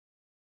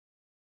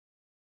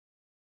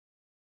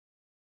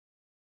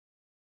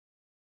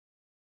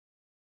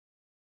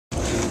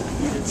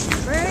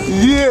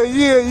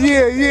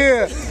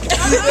Yeah.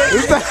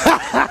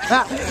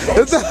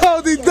 It's a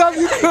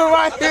LDW crew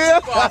right here.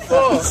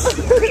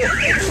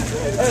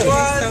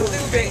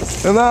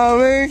 You know what I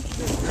mean?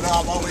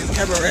 I'm always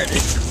ever ready.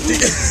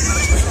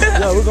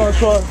 Yeah, we're gonna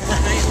try.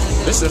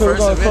 This is the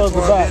first event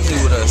for Disney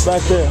with us.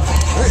 Back there.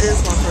 That is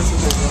my first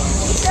event.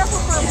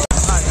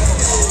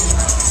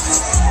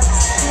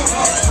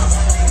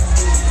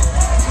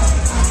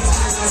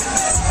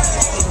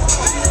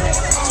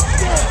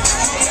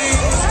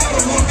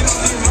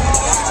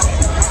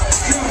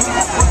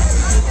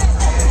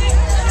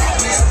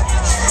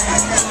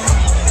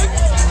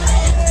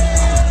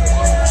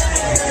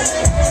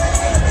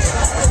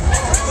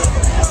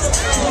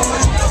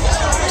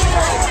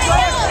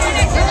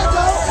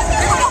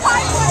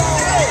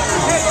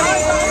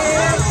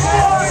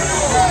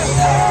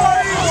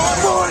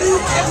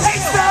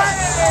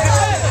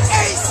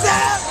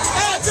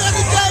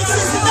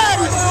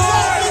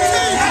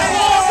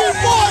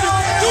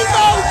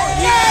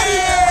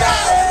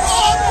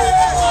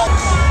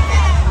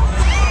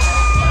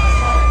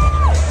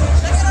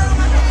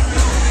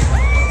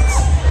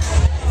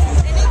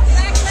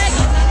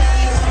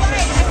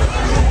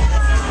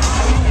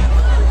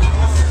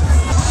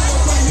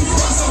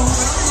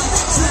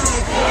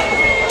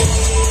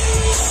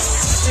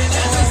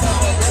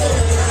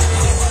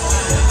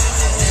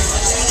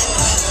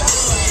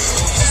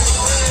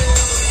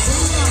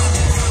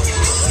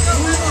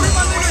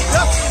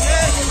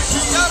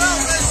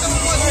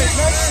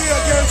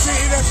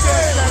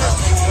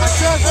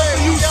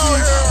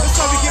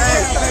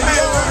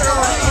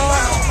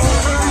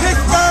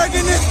 Pittsburgh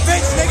in this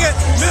bitch, nigga.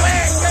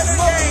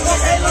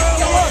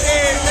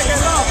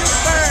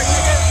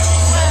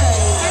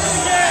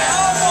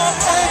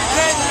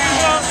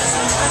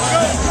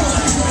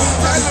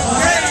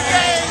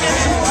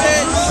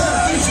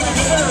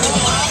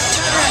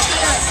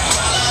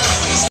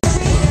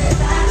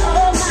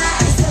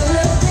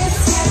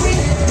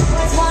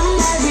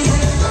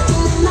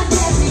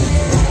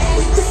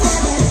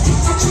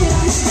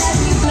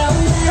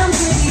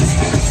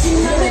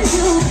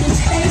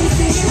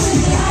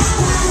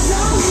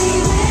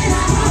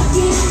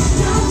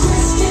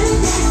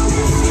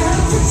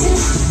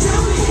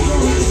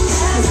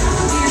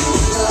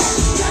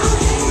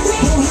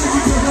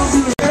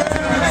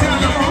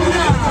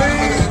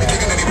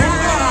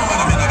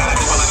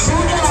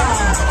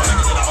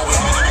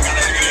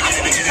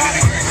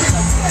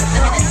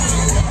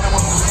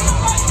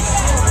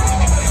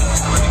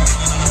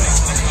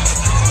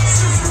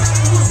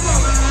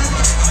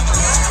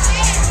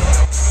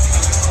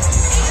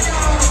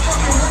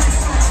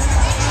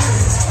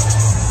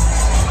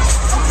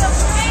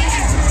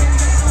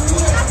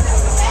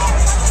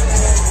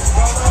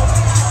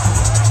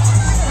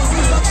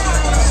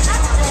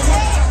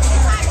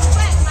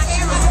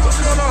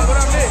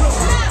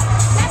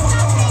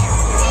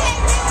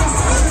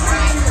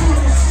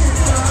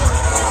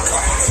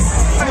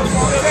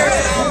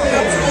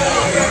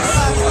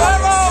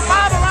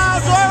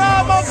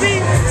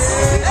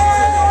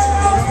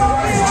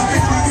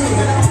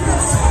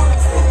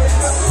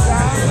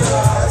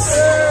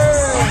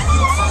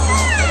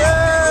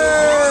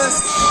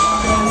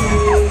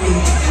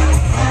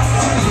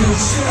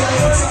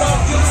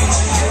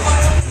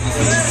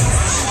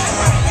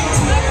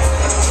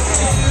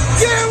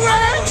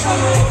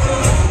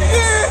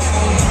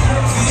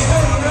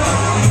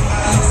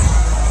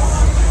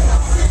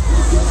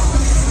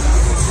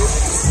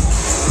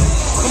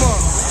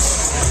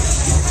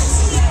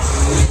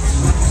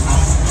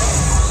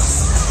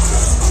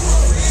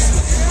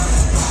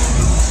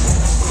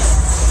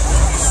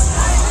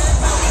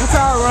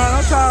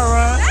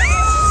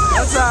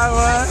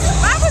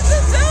 Why would you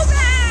do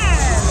that?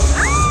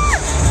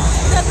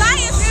 The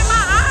light is in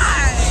my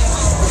eyes.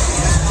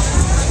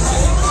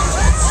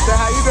 So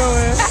how you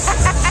doing?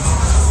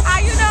 How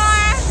you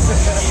doing?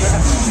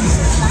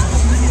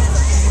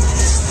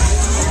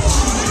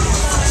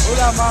 Who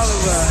that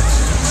model at?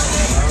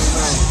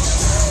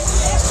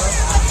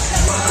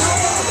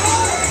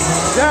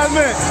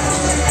 Jasmine!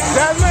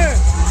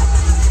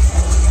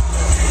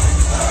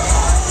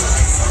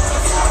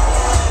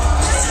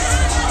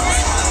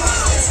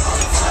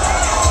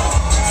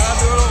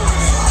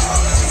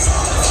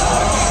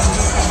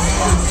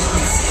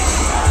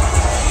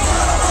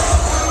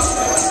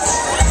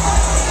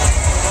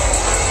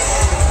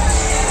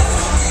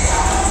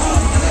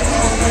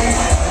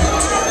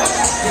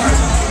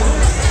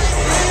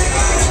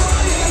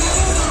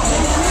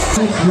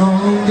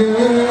 Longer,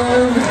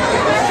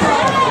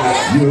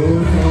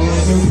 you're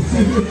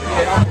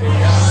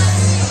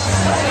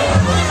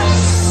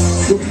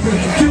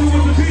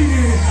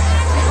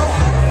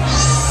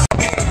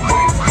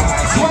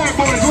Swag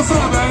boys, what's up,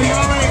 man? You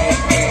alright?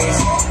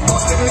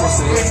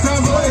 It's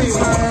time for ladies,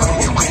 man.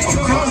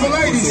 Time for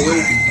ladies.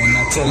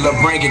 Tell her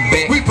bring it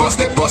back. We bust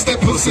that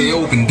pussy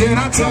open. Then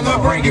I tell her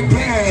bring it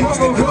back. Bust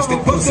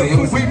that pussy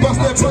open. We bust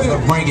that pussy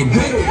open. Bring it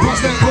back.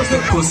 Bust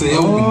that pussy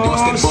open.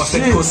 Bust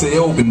that pussy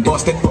open.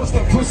 Bust that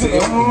pussy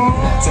open.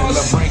 Tell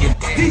her bring it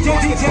back. DJ,